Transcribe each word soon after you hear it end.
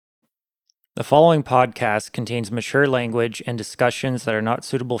The following podcast contains mature language and discussions that are not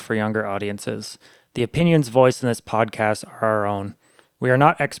suitable for younger audiences. The opinions voiced in this podcast are our own. We are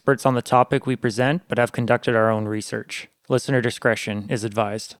not experts on the topic we present, but have conducted our own research. Listener discretion is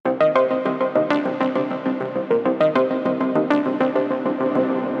advised.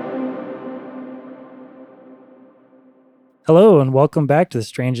 Hello, and welcome back to the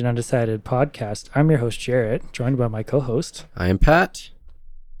Strange and Undecided podcast. I'm your host, Jarrett, joined by my co-host. I am Pat.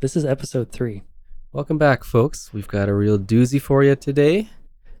 This is episode 3. Welcome back, folks. We've got a real doozy for you today.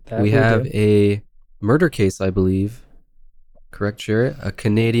 That we have a murder case, I believe. Correct, Jarrett? A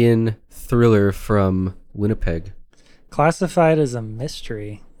Canadian thriller from Winnipeg. Classified as a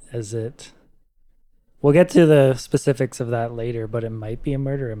mystery, is it? We'll get to the specifics of that later, but it might be a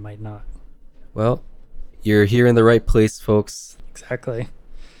murder, it might not. Well, you're here in the right place, folks. Exactly.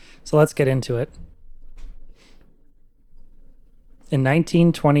 So let's get into it. In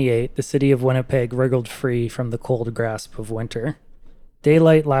 1928, the city of Winnipeg wriggled free from the cold grasp of winter.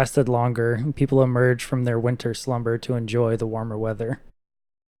 Daylight lasted longer, and people emerged from their winter slumber to enjoy the warmer weather.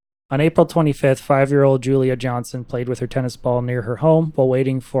 On April 25th, 5-year-old Julia Johnson played with her tennis ball near her home while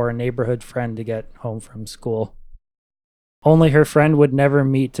waiting for a neighborhood friend to get home from school. Only her friend would never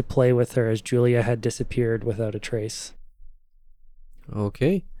meet to play with her, as Julia had disappeared without a trace.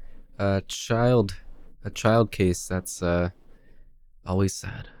 Okay. A child case. That's always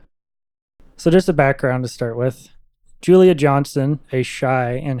sad. So just a background to start with. Julia Johnson, a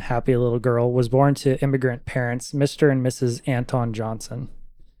shy and happy little girl, was born to immigrant parents, Mr. and Mrs. Anton Johnson.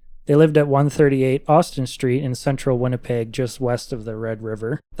 They lived at 138 Austin Street in central Winnipeg, just west of the Red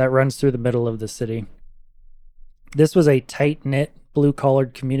River, that runs through the middle of the city. This was a tight-knit,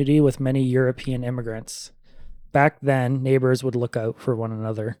 blue-collared community with many European immigrants. Back then, neighbors would look out for one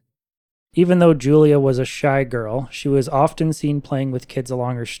another. Even though Julia was a shy girl, she was often seen playing with kids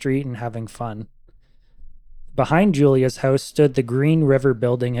along her street and having fun. Behind Julia's house stood the Green River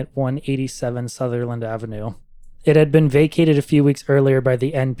Building at 187 Sutherland Avenue. It had been vacated a few weeks earlier by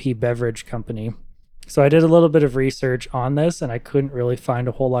the NP Beverage Company. So I did a little bit of research on this, and I couldn't really find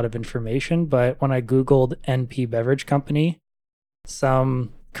a whole lot of information, but when I Googled NP Beverage Company,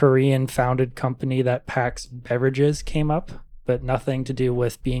 some Korean-founded company that packs beverages came up, but nothing to do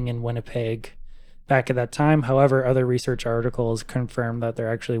with being in Winnipeg back at that time. However, other research articles confirmed that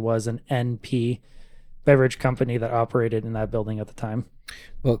there actually was an NP beverage company that operated in that building at the time.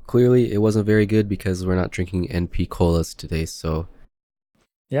 Well, clearly it wasn't very good because we're not drinking NP colas today, so...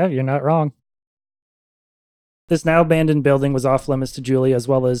 Yeah, you're not wrong. This now abandoned building was off limits to Julia as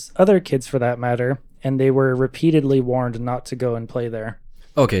well as other kids for that matter, and they were repeatedly warned not to go and play there.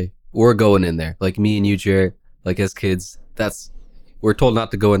 Okay, we're going in there. Like me and you, Jarrett, like as kids, we're told not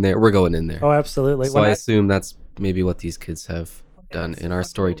to go in there, we're going in there. Oh, absolutely. So I assume that's maybe what these kids have done in our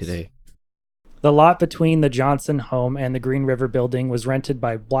story today. The lot between the Johnson home and the Green River Building was rented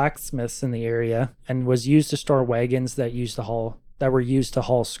by blacksmiths in the area and was used to store wagons that were used to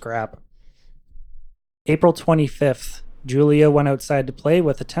haul scrap. April 25th, Julia went outside to play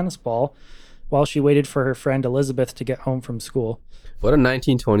with a tennis ball while she waited for her friend Elizabeth to get home from school. What a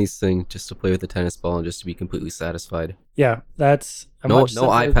 1920s thing, just to play with a tennis ball and just to be completely satisfied. Yeah, that's no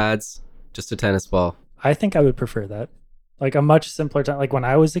iPads, just a tennis ball. I think I would prefer that. Like a much simpler time. Like when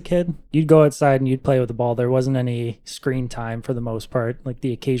I was a kid, you'd go outside and you'd play with the ball. There wasn't any screen time for the most part, like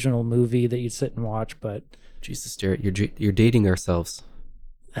the occasional movie that you'd sit and watch. But Jesus, Jarrett, you're dating ourselves.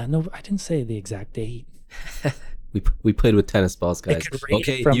 No, I didn't say the exact date. we played with tennis balls, guys.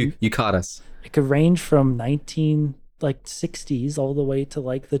 Okay, you caught us. It could range from 60s all the way to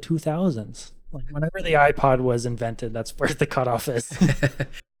like the 2000s. Like whenever the iPod was invented, that's where the cutoff is.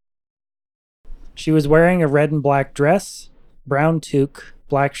 She was wearing a red and black dress, brown toque,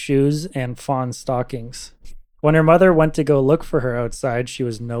 black shoes, and fawn stockings. When her mother went to go look for her outside, she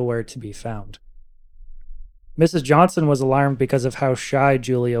was nowhere to be found. Mrs. Johnson was alarmed because of how shy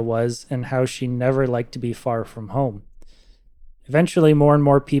Julia was and how she never liked to be far from home. Eventually, more and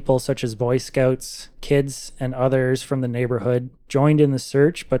more people, such as Boy Scouts, kids, and others from the neighborhood, joined in the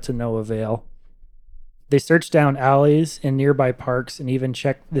search, but to no avail. They searched down alleys in nearby parks and even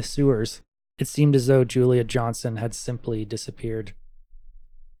checked the sewers. It seemed as though Julia Johnson had simply disappeared.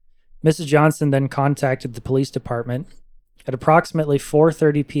 Mrs. Johnson then contacted the police department. At approximately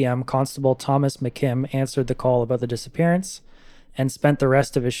 4:30 p.m., Constable Thomas McKim answered the call about the disappearance and spent the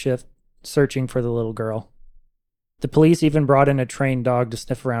rest of his shift searching for the little girl. The police even brought in a trained dog to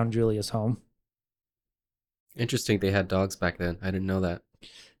sniff around Julia's home. Interesting, they had dogs back then. I didn't know that.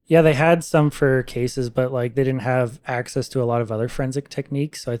 Yeah, they had some for cases, but like they didn't have access to a lot of other forensic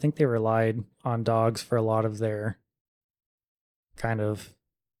techniques, so I think they relied on dogs for a lot of their kind of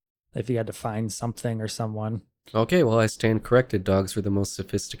if he had to find something or someone. Okay, well, I stand corrected. Dogs were the most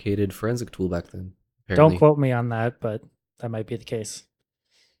sophisticated forensic tool back then, Don't apparently. quote me on that, but that might be the case.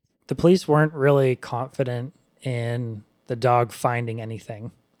 The police weren't really confident in the dog finding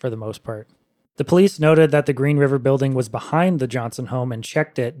anything for the most part. The police noted that the Green River building was behind the Johnson home and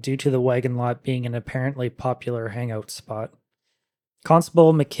checked it due to the wagon lot being an apparently popular hangout spot.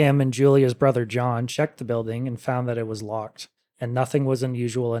 Constable McKim and Julia's brother John checked the building and found that it was locked, and nothing was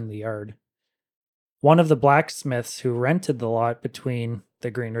unusual in the yard. One of the blacksmiths who rented the lot between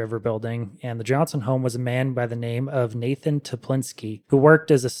the Green River building and the Johnson home was a man by the name of Nathan Toplinski, who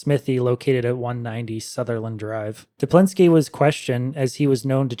worked as a smithy located at 190 Sutherland Drive. Toplinski was questioned as he was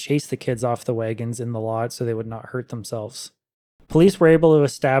known to chase the kids off the wagons in the lot so they would not hurt themselves. Police were able to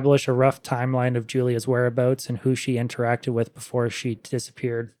establish a rough timeline of Julia's whereabouts and who she interacted with before she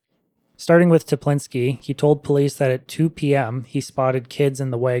disappeared. Starting with Toplinski, he told police that at 2 p.m. he spotted kids in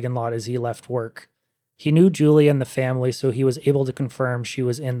the wagon lot as he left work. He knew Julia and the family, so he was able to confirm she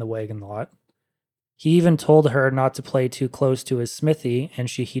was in the wagon lot. He even told her not to play too close to his smithy, and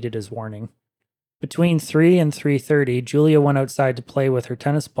she heeded his warning. Between 3 and 3:30, Julia went outside to play with her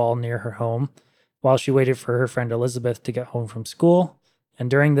tennis ball near her home while she waited for her friend Elizabeth to get home from school, and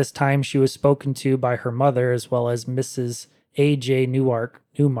during this time she was spoken to by her mother as well as Mrs. A.J. Newmark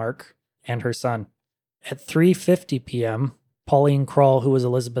and her son. At 3:50 p.m., Pauline Kroll, who was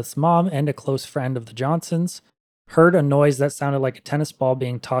Elizabeth's mom and a close friend of the Johnsons, heard a noise that sounded like a tennis ball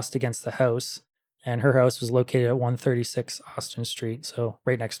being tossed against the house, and her house was located at 136 Austin Street, so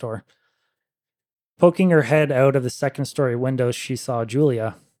right next door. Poking her head out of the second-story window, she saw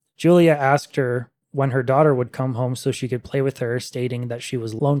Julia. Julia asked her when her daughter would come home so she could play with her, stating that she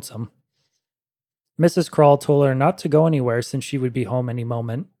was lonesome. Mrs. Kroll told her not to go anywhere since she would be home any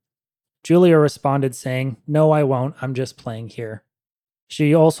moment. Julia responded saying, "No, I won't. I'm just playing here."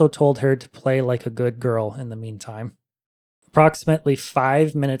 She also told her to play like a good girl in the meantime. Approximately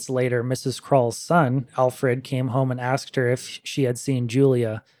 5 minutes later, Mrs. Kroll's son, Alfred, came home and asked her if she had seen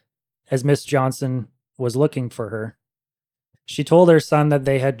Julia, as Miss Johnson was looking for her. She told her son that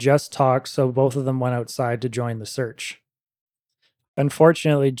they had just talked, so both of them went outside to join the search.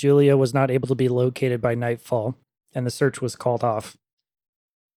 Unfortunately, Julia was not able to be located by nightfall, and the search was called off.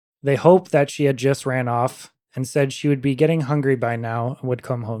 They hoped that she had just ran off and said she would be getting hungry by now and would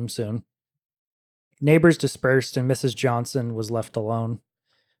come home soon. Neighbors dispersed and Mrs. Johnson was left alone.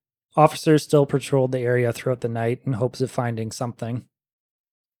 Officers still patrolled the area throughout the night in hopes of finding something.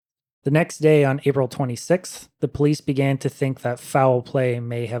 The next day, on April 26th, the police began to think that foul play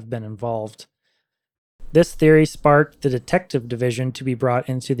may have been involved. This theory sparked the detective division to be brought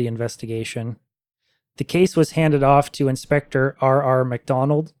into the investigation. The case was handed off to Inspector R.R.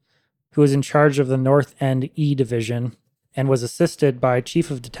 McDonald, who was in charge of the North End E Division, and was assisted by Chief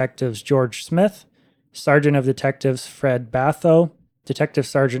of Detectives George Smith, Sergeant of Detectives Fred Batho, Detective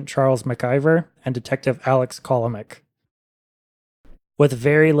Sergeant Charles McIver, and Detective Alex Kolomic. With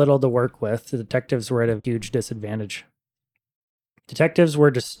very little to work with, the detectives were at a huge disadvantage. Detectives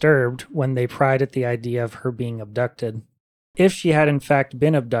were disturbed when they pried at the idea of her being abducted. If she had in fact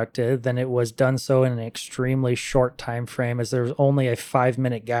been abducted, then it was done so in an extremely short time frame, as there was only a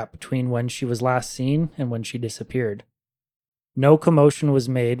 5-minute gap between when she was last seen and when she disappeared. No commotion was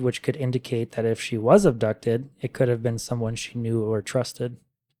made, which could indicate that if she was abducted, it could have been someone she knew or trusted.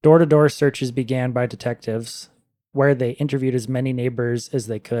 Door-to-door searches began by detectives, where they interviewed as many neighbors as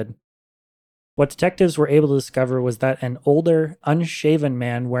they could. What detectives were able to discover was that an older, unshaven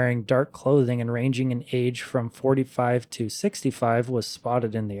man wearing dark clothing and ranging in age from 45 to 65 was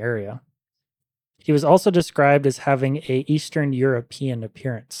spotted in the area. He was also described as having a Eastern European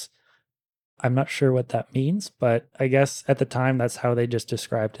appearance. I'm not sure what that means, but I guess at the time that's how they just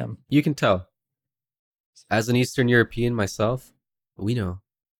described him. You can tell. As an Eastern European myself, we know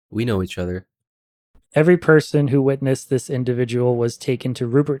each other. Every person who witnessed this individual was taken to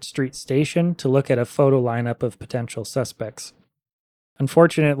Rupert Street Station to look at a photo lineup of potential suspects.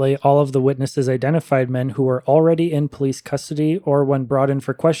 Unfortunately, all of the witnesses identified men who were already in police custody or when brought in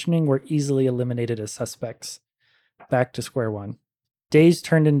for questioning were easily eliminated as suspects. Back to square one. Days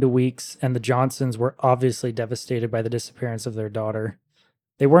turned into weeks, and the Johnsons were obviously devastated by the disappearance of their daughter.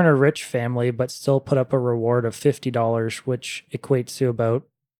 They weren't a rich family, but still put up a reward of $50, which equates to about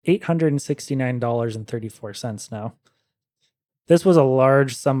 $869.34 now. This was a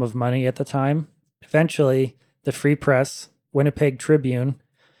large sum of money at the time. Eventually, the Free Press, Winnipeg Tribune,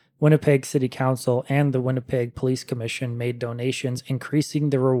 Winnipeg City Council, and the Winnipeg Police Commission made donations,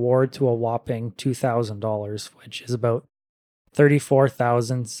 increasing the reward to a whopping $2,000, which is about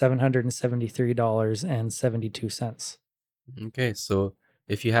 $34,773.72. Okay, so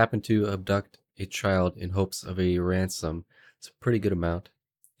If you happen to abduct a child in hopes of a ransom, it's a pretty good amount.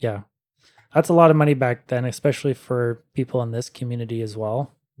 Yeah. That's a lot of money back then, especially for people in this community as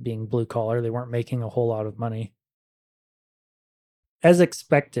well. Being blue collar, they weren't making a whole lot of money. As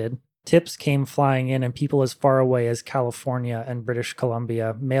expected, tips came flying in, and people as far away as California and British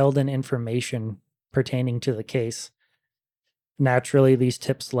Columbia mailed in information pertaining to the case. Naturally, these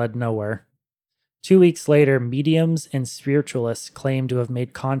tips led nowhere. 2 weeks later, mediums and spiritualists claimed to have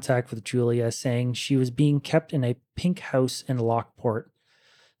made contact with Julia, saying she was being kept in a pink house in Lockport,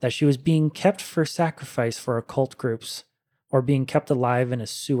 that she was being kept for sacrifice for occult groups, or being kept alive in a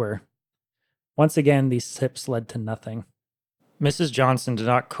sewer. Once again, these tips led to nothing. Mrs. Johnson did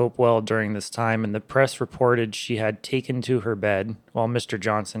not cope well during this time, and the press reported she had taken to her bed while Mr.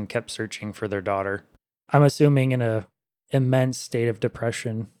 Johnson kept searching for their daughter. I'm assuming in a immense state of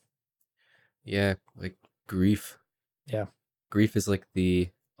depression. Yeah, like grief. Yeah. Grief is like the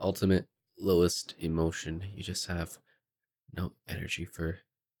ultimate lowest emotion. You just have no energy for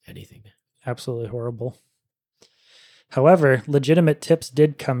anything. Absolutely horrible. However, legitimate tips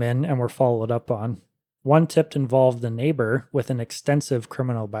did come in and were followed up on. One tip involved a neighbor with an extensive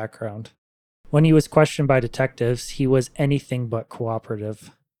criminal background. When he was questioned by detectives, he was anything but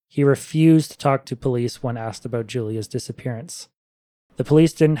cooperative. He refused to talk to police when asked about Julia's disappearance. The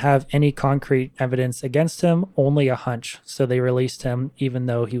police didn't have any concrete evidence against him, only a hunch, so they released him even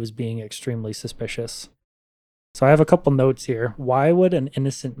though he was being extremely suspicious. So I have a couple notes here. Why would an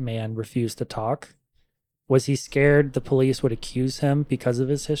innocent man refuse to talk? Was he scared the police would accuse him because of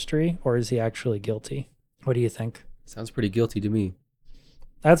his history, or is he actually guilty? What do you think? Sounds pretty guilty to me.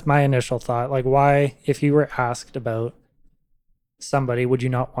 That's my initial thought. Like, why, if you were asked about somebody, would you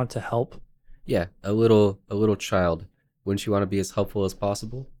not want to help? Yeah, a little child. Wouldn't you want to be as helpful as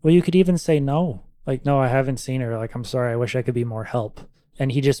possible? Well, you could even say no. Like, no, I haven't seen her. Like, I'm sorry. I wish I could be more help.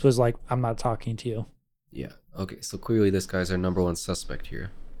 And he just was like, I'm not talking to you. Yeah. Okay, so clearly this guy's our number one suspect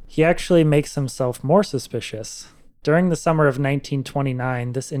here. He actually makes himself more suspicious. During the summer of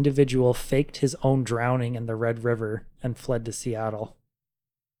 1929, this individual faked his own drowning in the Red River and fled to Seattle.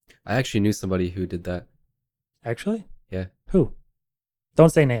 I actually knew somebody who did that. Actually? Yeah. Who?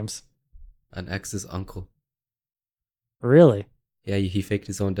 Don't say names. An ex's uncle. Really? Yeah, he faked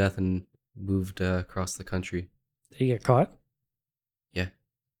his own death and moved across the country. Did he get caught? Yeah.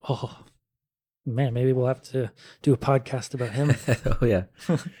 Oh, man, maybe we'll have to do a podcast about him. Oh, yeah.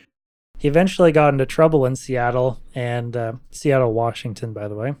 He eventually got into trouble in Seattle and Seattle, Washington, by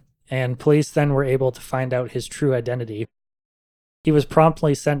the way, and police then were able to find out his true identity. He was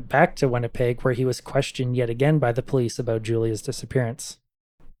promptly sent back to Winnipeg, where he was questioned yet again by the police about Julia's disappearance.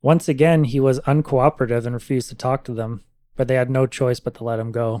 Once again, he was uncooperative and refused to talk to them, but they had no choice but to let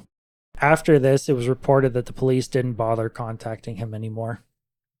him go. After this, it was reported that the police didn't bother contacting him anymore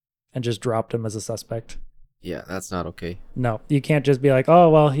and just dropped him as a suspect. Yeah, that's not okay. No, you can't just be like, oh,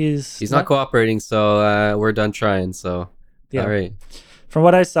 well, he's not cooperating, so we're done trying, so yeah. All right. From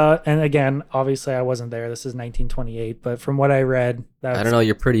what I saw, and again, obviously I wasn't there, this is 1928, but from what I read... I don't know,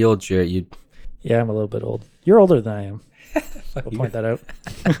 you're pretty old, Jarrett. Yeah, I'm a little bit old. You're older than I am. I'll point that out.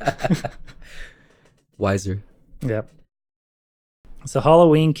 Wiser. Yep. So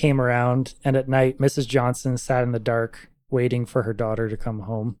Halloween came around, and at night, Mrs. Johnson sat in the dark, waiting for her daughter to come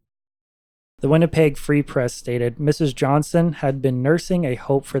home. The Winnipeg Free Press stated, Mrs. Johnson had been nursing a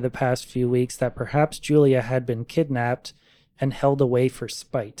hope for the past few weeks that perhaps Julia had been kidnapped and held away for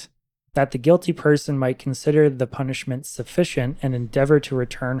spite, that the guilty person might consider the punishment sufficient and endeavor to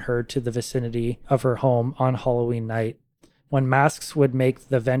return her to the vicinity of her home on Halloween night, when masks would make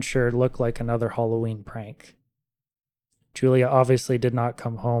the venture look like another Halloween prank. Julia obviously did not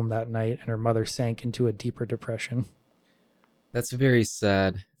come home that night, and her mother sank into a deeper depression. That's very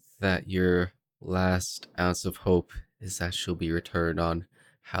sad that your last ounce of hope is that she'll be returned on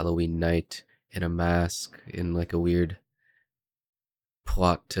Halloween night in a mask, in like a weird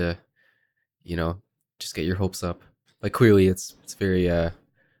plot to, just get your hopes up. Like, clearly it's very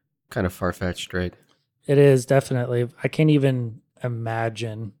kind of far-fetched, right? It is, definitely. I can't even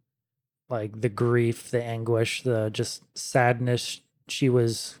imagine like the grief, the anguish, the just sadness she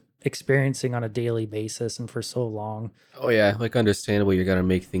was experiencing on a daily basis and for so long. Oh yeah, like understandable, you're gonna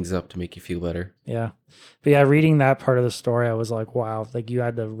make things up to make you feel better. Yeah. But yeah, reading that part of the story, I was like, wow, like you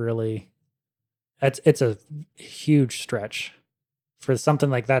had to really, it's a huge stretch for something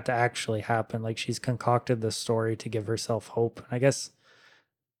like that to actually happen. Like she's concocted this story to give herself hope. I guess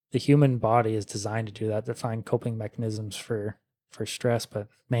the human body is designed to do that, to find coping mechanisms for stress, but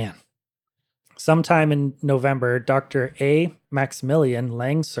man. Sometime in November, Dr. A. Maximilian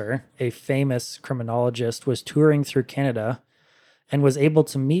Langser, a famous criminologist, was touring through Canada and was able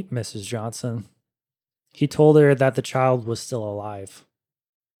to meet Mrs. Johnson. He told her that the child was still alive.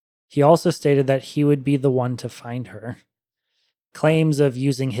 He also stated that he would be the one to find her. Claims of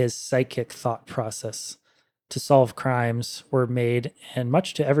using his psychic thought process to solve crimes were made, and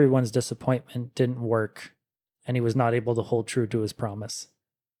much to everyone's disappointment, didn't work, and he was not able to hold true to his promise.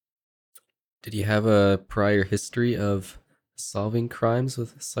 Did he have a prior history of solving crimes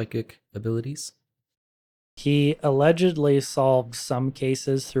with psychic abilities? He allegedly solved some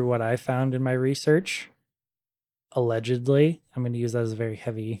cases through what I found in my research. Allegedly, I'm going to use that as a very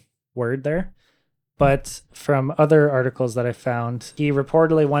heavy word there. But from other articles that I found, he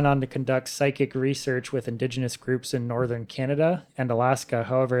reportedly went on to conduct psychic research with indigenous groups in northern Canada and Alaska.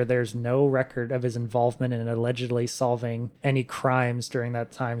 However, there's no record of his involvement in allegedly solving any crimes during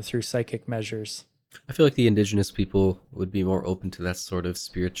that time through psychic measures. I feel like the indigenous people would be more open to that sort of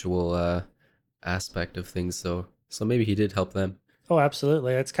spiritual aspect of things, so maybe he did help them. Oh,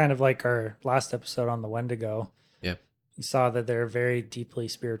 absolutely. It's kind of like our last episode on the Wendigo. Yeah. You saw that they're very deeply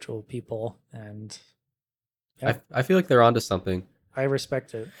spiritual people, and yeah, I feel like they're onto something. I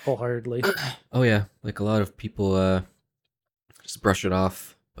respect it wholeheartedly. Oh yeah, like a lot of people just brush it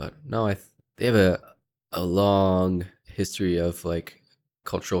off, but no, they have a long history of like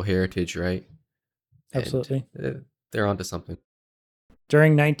cultural heritage, right? Absolutely. And they're onto something.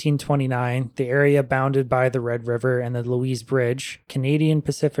 During 1929, the area bounded by the Red River and the Louise Bridge, Canadian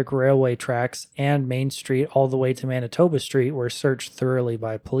Pacific Railway tracks, and Main Street all the way to Manitoba Street were searched thoroughly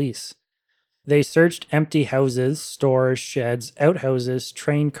by police. They searched empty houses, stores, sheds, outhouses,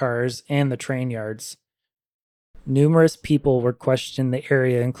 train cars, and the train yards. Numerous people were questioned in the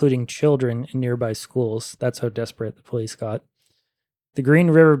area, including children in nearby schools. That's how desperate the police got. The Green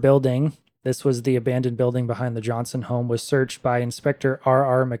River Building, this was the abandoned building behind the Johnson home, was searched by Inspector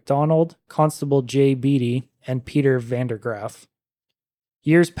R.R. McDonald, Constable J. Beatty, and Peter Vandergraaf.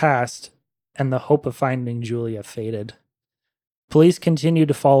 Years passed, and the hope of finding Julia faded. Police continued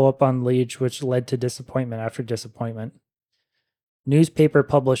to follow up on leads, which led to disappointment after disappointment. Newspaper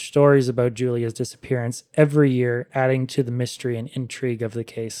published stories about Julia's disappearance every year, adding to the mystery and intrigue of the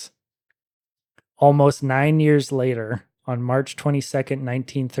case. Almost 9 years later, on March 22nd,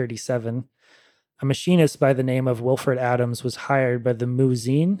 1937, a machinist by the name of Wilfred Adams was hired by the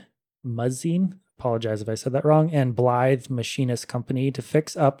Muzzine, apologize if I said that wrong, and Blythe Machinist Company to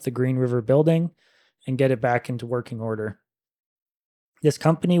fix up the Green River building and get it back into working order. This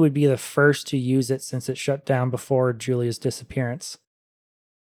company would be the first to use it since it shut down before Julia's disappearance.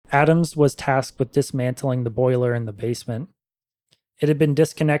 Adams was tasked with dismantling the boiler in the basement. It had been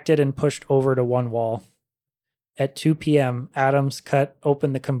disconnected and pushed over to one wall. At 2 p.m., Adams cut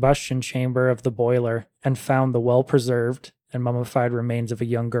open the combustion chamber of the boiler and found the well-preserved and mummified remains of a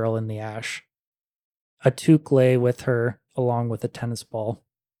young girl in the ash. A toque lay with her, along with a tennis ball.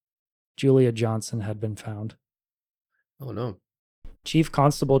 Julia Johnson had been found. Oh no. Chief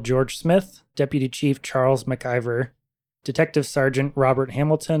Constable George Smith, Deputy Chief Charles McIver, Detective Sergeant Robert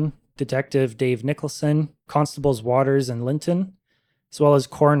Hamilton, Detective Dave Nicholson, Constables Waters and Linton, as well as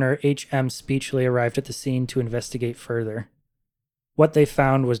Coroner H.M. Speechley arrived at the scene to investigate further. What they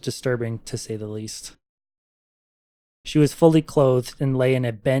found was disturbing, to say the least. She was fully clothed and lay in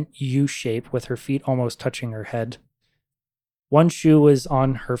a bent U shape with her feet almost touching her head. One shoe was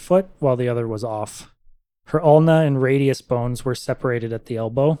on her foot while the other was off. Her ulna and radius bones were separated at the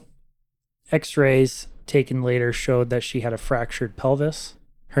elbow. X-rays taken later showed that she had a fractured pelvis.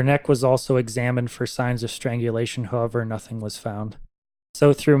 Her neck was also examined for signs of strangulation, however, nothing was found.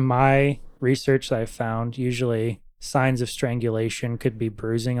 So through my research that I found, usually signs of strangulation could be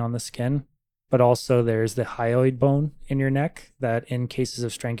bruising on the skin, but also there's the hyoid bone in your neck that in cases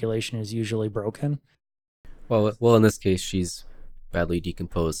of strangulation is usually broken. Well, in this case, she's badly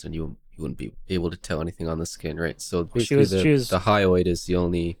decomposed, and you wouldn't be able to tell anything on the skin, right? So basically, the hyoid is the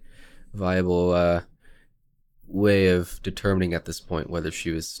only viable way of determining at this point whether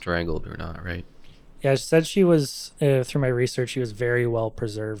she was strangled or not, right? Yeah, she said she was, through my research, she was very well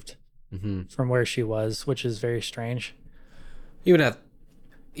preserved from where she was, which is very strange.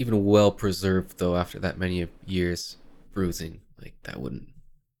 Even well preserved, though, after that many years, bruising, like that wouldn't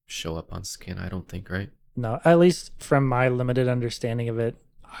show up on skin, I don't think, right? No, at least from my limited understanding of it,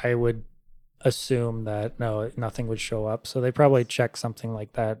 I would assume that no, nothing would show up. So they probably checked something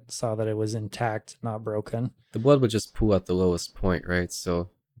like that, saw that it was intact, not broken. The blood would just pool at the lowest point, right? So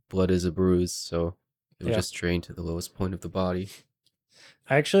blood is a bruise, so it would just drain to the lowest point of the body.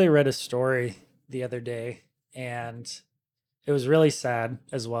 I actually read a story the other day, and it was really sad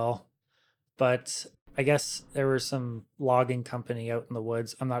as well. But I guess there was some logging company out in the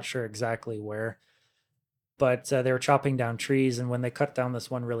woods. I'm not sure exactly where. but they were chopping down trees, and when they cut down this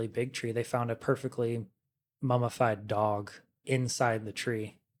one really big tree, they found a perfectly mummified dog inside the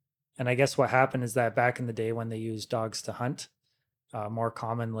tree. And I guess what happened is that back in the day when they used dogs to hunt, more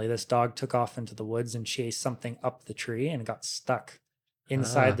commonly, this dog took off into the woods and chased something up the tree and got stuck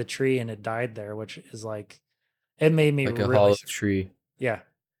inside Ah, the tree, and it died there, which is like, it made me like a really, hollow tree. yeah.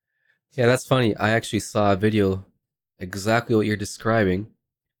 Yeah, that's funny. I actually saw a video exactly what you're describing,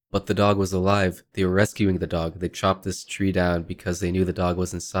 but the dog was alive. They were rescuing the dog. They chopped this tree down because they knew the dog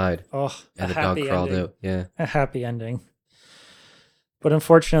was inside, Oh, a and the dog happy crawled ending. out. Yeah. A happy ending. But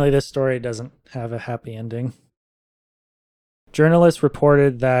unfortunately, this story doesn't have a happy ending. Journalists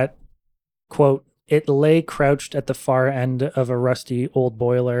reported that, quote, it lay crouched at the far end of a rusty old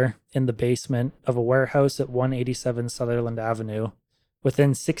boiler in the basement of a warehouse at 187 Sutherland Avenue,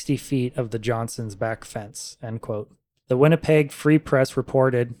 within 60 feet of the Johnsons' back fence, end quote. The Winnipeg Free Press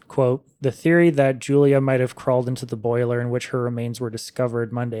reported, quote, the theory that Julia might have crawled into the boiler in which her remains were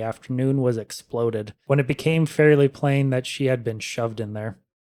discovered Monday afternoon was exploded when it became fairly plain that she had been shoved in there.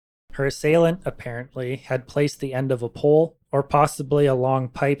 Her assailant, apparently, had placed the end of a pole, or possibly a long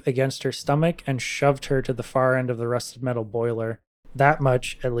pipe, against her stomach and shoved her to the far end of the rusted metal boiler. That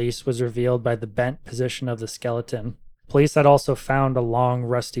much, at least, was revealed by the bent position of the skeleton. Police had also found a long,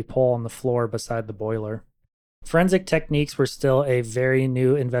 rusty pole on the floor beside the boiler. Forensic techniques were still a very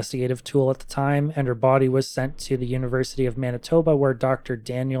new investigative tool at the time, and her body was sent to the University of Manitoba, where Dr.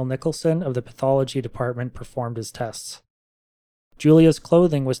 Daniel Nicholson of the pathology department performed his tests. Julia's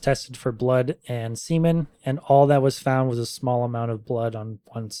clothing was tested for blood and semen, and all that was found was a small amount of blood on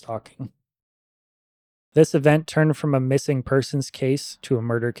one stocking. This event turned from a missing persons case to a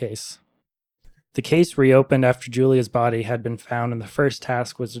murder case. The case reopened after Julia's body had been found, and the first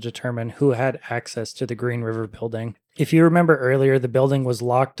task was to determine who had access to the Green River building. If you remember earlier, the building was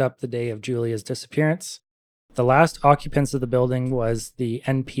locked up the day of Julia's disappearance. The last occupants of the building was the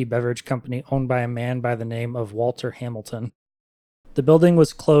NP Beverage Company, owned by a man by the name of Walter Hamilton. The building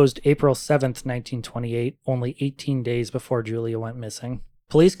was closed April 7th, 1928, only 18 days before Julia went missing.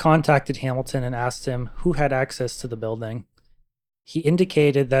 Police contacted Hamilton and asked him who had access to the building. He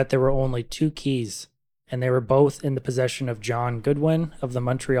indicated that there were only 2 keys, and they were both in the possession of John Goodwin of the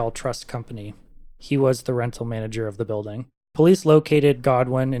Montreal Trust Company. He was the rental manager of the building. Police located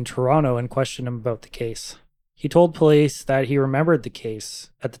Godwin in Toronto and questioned him about the case. He told police that he remembered the case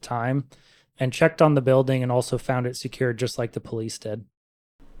at the time and checked on the building and also found it secured just like the police did.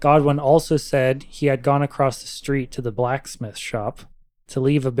 Godwin also said he had gone across the street to the blacksmith shop to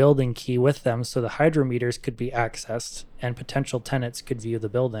leave a building key with them so the hydrometers could be accessed and potential tenants could view the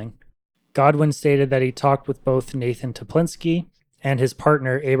building. Godwin stated that he talked with both Nathan Toplinski and his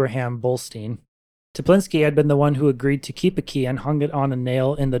partner Abraham Bolstein. Toplinski had been the one who agreed to keep a key and hung it on a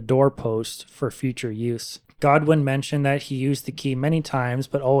nail in the doorpost for future use. Godwin mentioned that he used the key many times,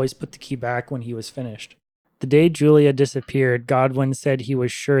 but always put the key back when he was finished. The day Julia disappeared, Godwin said he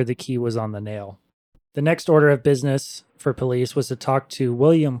was sure the key was on the nail. The next order of business for police was to talk to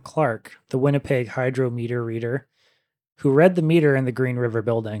William Clark, the Winnipeg hydrometer reader, who read the meter in the Green River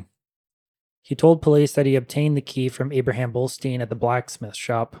building. He told police that he obtained the key from Abraham Bolstein at the blacksmith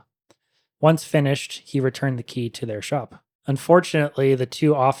shop. Once finished, he returned the key to their shop. Unfortunately, the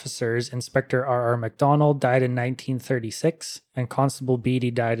 2 officers, Inspector R.R. MacDonald, died in 1936, and Constable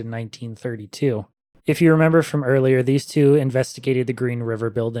Beatty died in 1932. If you remember from earlier, these 2 investigated the Green River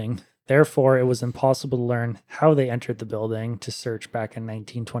building. Therefore, it was impossible to learn how they entered the building to search back in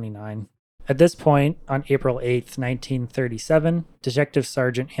 1929. At this point, on April 8, 1937, Detective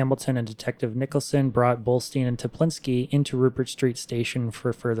Sergeant Hamilton and Detective Nicholson brought Bolstein and Toplinski into Rupert Street Station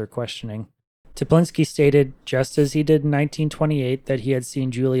for further questioning. Toplinski stated, just as he did in 1928, that he had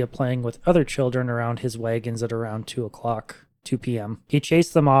seen Julia playing with other children around his wagons at around 2 p.m. He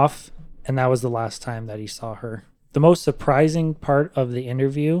chased them off, and that was the last time that he saw her. The most surprising part of the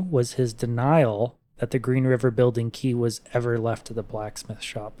interview was his denial that the Green River building key was ever left at the blacksmith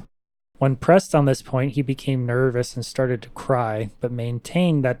shop. When pressed on this point, he became nervous and started to cry, but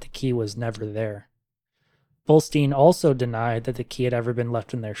maintained that the key was never there. Bolstein also denied that the key had ever been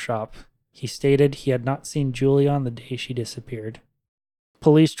left in their shop. He stated he had not seen Julia on the day she disappeared.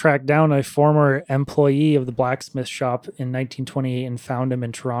 Police tracked down a former employee of the blacksmith shop in 1928 and found him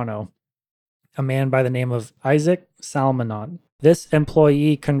in Toronto, a man by the name of Isaac Salmonot. This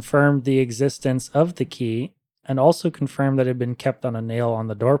employee confirmed the existence of the key and also confirmed that it had been kept on a nail on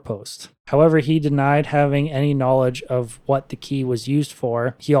the doorpost. However, he denied having any knowledge of what the key was used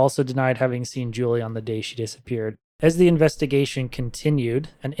for. He also denied having seen Julie on the day she disappeared. As the investigation continued,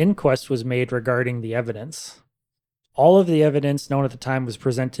 an inquest was made regarding the evidence. All of the evidence known at the time was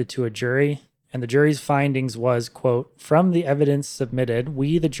presented to a jury, And the jury's findings was, quote, "From the evidence submitted,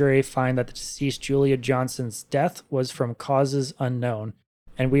 we, the jury, find that the deceased Julia Johnson's death was from causes unknown,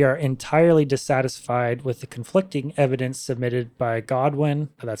 and we are entirely dissatisfied with the conflicting evidence submitted by Godwin,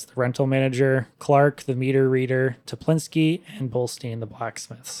 that's the rental manager, Clark, the meter reader, Toplinski, and Bolstein, the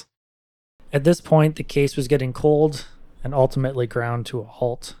blacksmiths." At this point, the case was getting cold and ultimately ground to a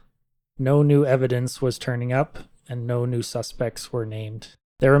halt. No new evidence was turning up, and no new suspects were named.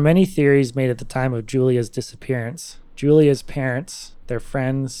 There were many theories made at the time of Julia's disappearance. Julia's parents, their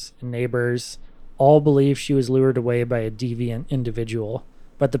friends, and neighbors all believed she was lured away by a deviant individual,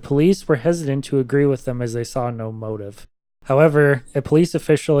 but the police were hesitant to agree with them as they saw no motive. However, a police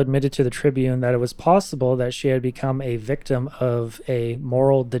official admitted to the Tribune that it was possible that she had become a victim of a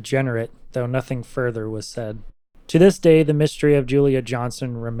moral degenerate, though nothing further was said. To this day, the mystery of Julia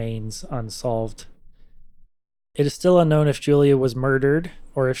Johnson remains unsolved. It is still unknown if Julia was murdered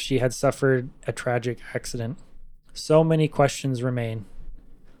or if she had suffered a tragic accident. So many questions remain.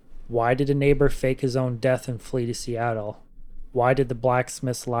 Why did a neighbor fake his own death and flee to Seattle? Why did the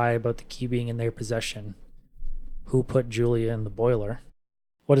blacksmiths lie about the key being in their possession? Who put Julia in the boiler?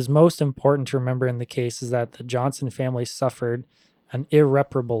 What is most important to remember in the case is that the Johnson family suffered an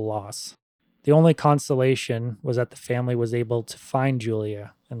irreparable loss. The only consolation was that the family was able to find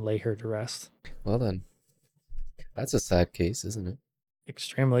Julia and lay her to rest. Well then, that's a sad case, isn't it?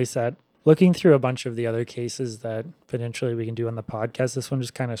 Extremely sad. Looking through a bunch of the other cases that potentially we can do on the podcast, this one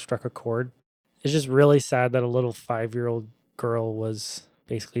just kind of struck a chord. It's just really sad that a little 5-year-old girl was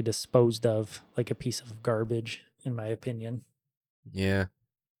basically disposed of like a piece of garbage, in my opinion. Yeah.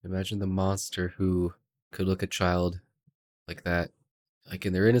 Imagine the monster who could look a child like that, like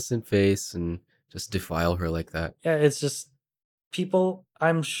in their innocent face, and just defile her like that. Yeah, it's just people.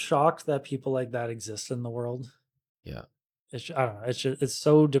 I'm shocked that people like that exist in the world. Yeah. I don't know. It's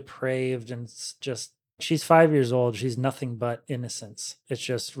so depraved, and it's just she's 5 years old. She's nothing but innocence. It's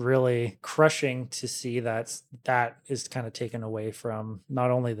just really crushing to see that is kind of taken away from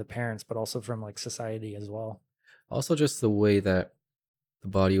not only the parents but also from like society as well. Also, just the way that the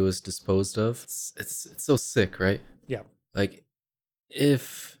body was disposed of. It's so sick, right? Yeah. Like,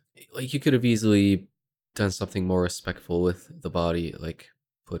 if like you could have easily done something more respectful with the body, like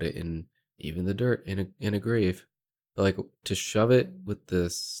put it in even the dirt in a grave. But like to shove it with the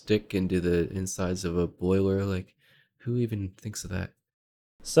stick into the insides of a boiler, like who even thinks of that?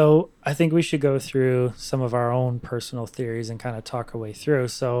 So I think we should go through some of our own personal theories and kind of talk our way through.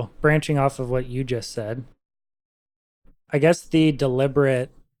 So branching off of what you just said, I guess the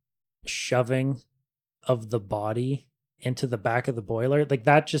deliberate shoving of the body into the back of the boiler, like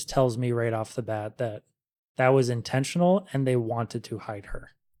that just tells me right off the bat that that was intentional and they wanted to hide her.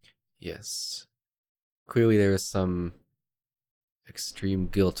 Yes. Clearly there was some extreme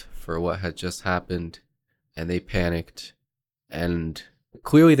guilt for what had just happened, and they panicked, and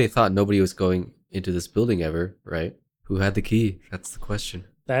clearly they thought nobody was going into this building ever, right? Who had the key? That's the question.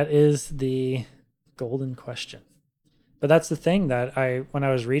 That is the golden question. But that's the thing that when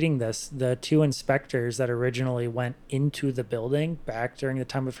I was reading this, the 2 inspectors that originally went into the building back during the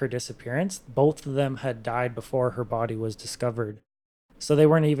time of her disappearance, both of them had died before her body was discovered. So they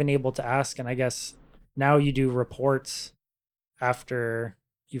weren't even able to ask. And I guess now you do reports after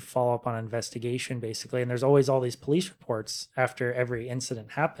you follow up on an investigation, basically. And there's always all these police reports after every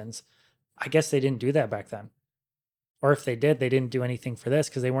incident happens. I guess they didn't do that back then. Or if they did, they didn't do anything for this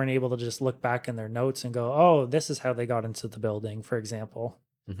because they weren't able to just look back in their notes and go, oh, this is how they got into the building, for example.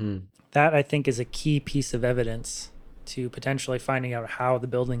 Mm-hmm. That, I think, is a key piece of evidence to potentially finding out how the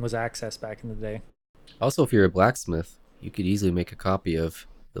building was accessed back in the day. Also, if you're a blacksmith, you could easily make a copy of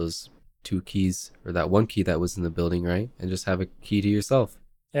those 2 keys, or that 1 key that was in the building, right? And just have a key to yourself.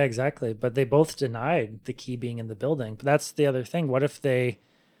 Yeah, exactly. But they both denied the key being in the building. But that's the other thing. What if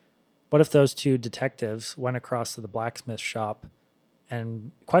those 2 detectives went across to the blacksmith shop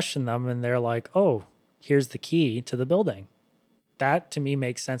and questioned them and they're like, oh, here's the key to the building? That to me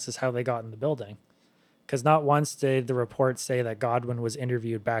makes sense as how they got in the building. Because not once did the reports say that Godwin was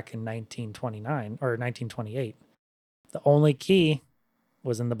interviewed back in 1929 or 1928. The only key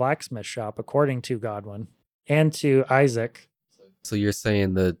was in the blacksmith shop, according to Godwin and to Isaac. So you're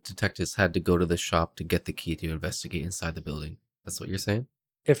saying the detectives had to go to the shop to get the key to investigate inside the building? That's what you're saying?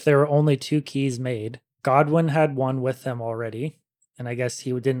 If there were only 2 keys made, Godwin had one with him already. And I guess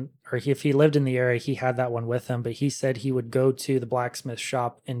if he lived in the area, he had that one with him, but he said he would go to the blacksmith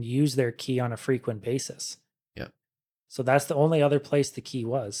shop and use their key on a frequent basis. Yeah. So that's the only other place the key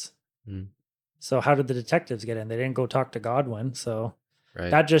was. Mm. So how did the detectives get in? They didn't go talk to Godwin. So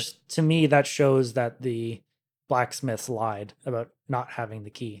right. That just, to me, that shows that the blacksmiths lied about not having the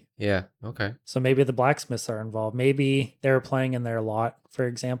key. Yeah. Okay. So maybe the blacksmiths are involved. Maybe they were playing in their lot, for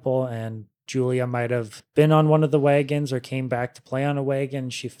example, and Julia might have been on one of the wagons or came back to play on a wagon.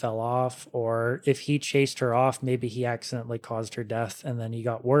 She fell off. Or if he chased her off, maybe he accidentally caused her death and then he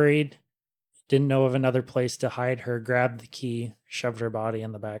got worried, didn't know of another place to hide her, grabbed the key, shoved her body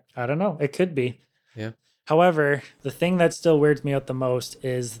in the back. I don't know. It could be. Yeah. However, the thing that still weirds me out the most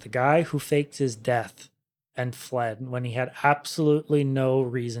is the guy who faked his death and fled when he had absolutely no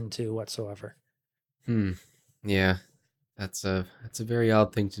reason to whatsoever. Yeah. That's a very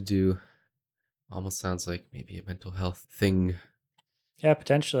odd thing to do. Almost sounds like maybe a mental health thing. Yeah,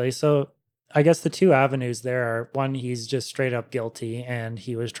 potentially. So I guess the two avenues there are one, he's just straight up guilty and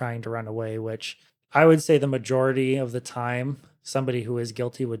he was trying to run away, which I would say the majority of the time somebody who is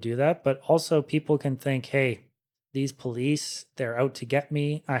guilty would do that. But also people can think, hey, these police, they're out to get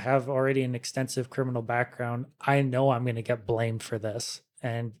me. I have already an extensive criminal background. I know I'm going to get blamed for this.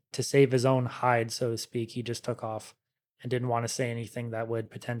 And to save his own hide, so to speak, he just took off and didn't want to say anything that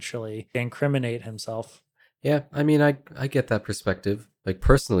would potentially incriminate himself. Yeah, I mean, I get that perspective. Like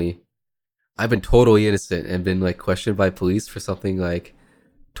personally, I've been totally innocent and been like questioned by police for something like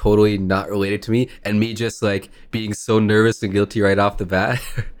totally not related to me, and me just like being so nervous and guilty right off the bat.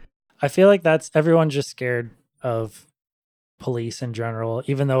 I feel like that's everyone's just scared of police in general,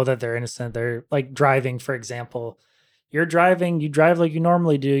 even though that they're innocent. They're like driving, for example. You're driving, you drive like you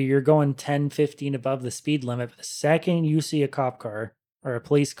normally do. You're going 10, 15 above the speed limit. But the second you see a cop car or a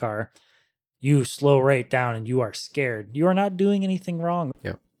police car, you slow right down and you are scared. You are not doing anything wrong.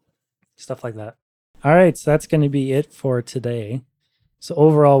 Yeah. Stuff like that. All right. So that's going to be it for today. So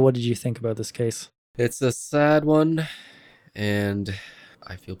overall, what did you think about this case? It's a sad one, and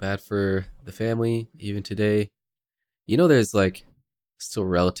I feel bad for the family even today. You know, there's like still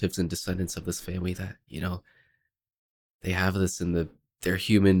relatives and descendants of this family that, you know, they have this in their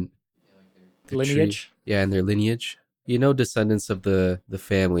human their Lineage? tree. Yeah, in their lineage. You know, descendants of the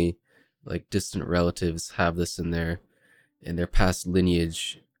family, like distant relatives, have this in their past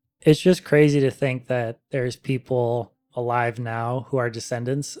lineage. It's just crazy to think that there's people alive now who are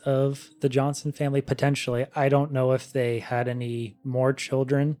descendants of the Johnson family, potentially. I don't know if they had any more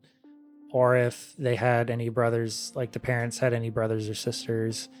children or if they had any brothers, like the parents had any brothers or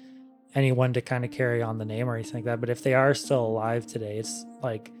sisters, anyone to kind of carry on the name or anything like that. But if they are still alive today, it's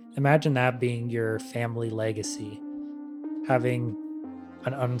like, imagine that being your family legacy, having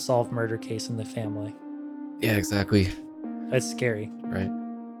an unsolved murder case in the family. Yeah, exactly. It's scary. Right.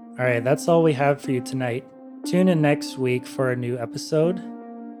 All right, that's all we have for you tonight. Tune in next week for a new episode.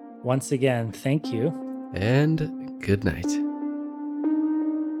 Once again, thank you. And good night.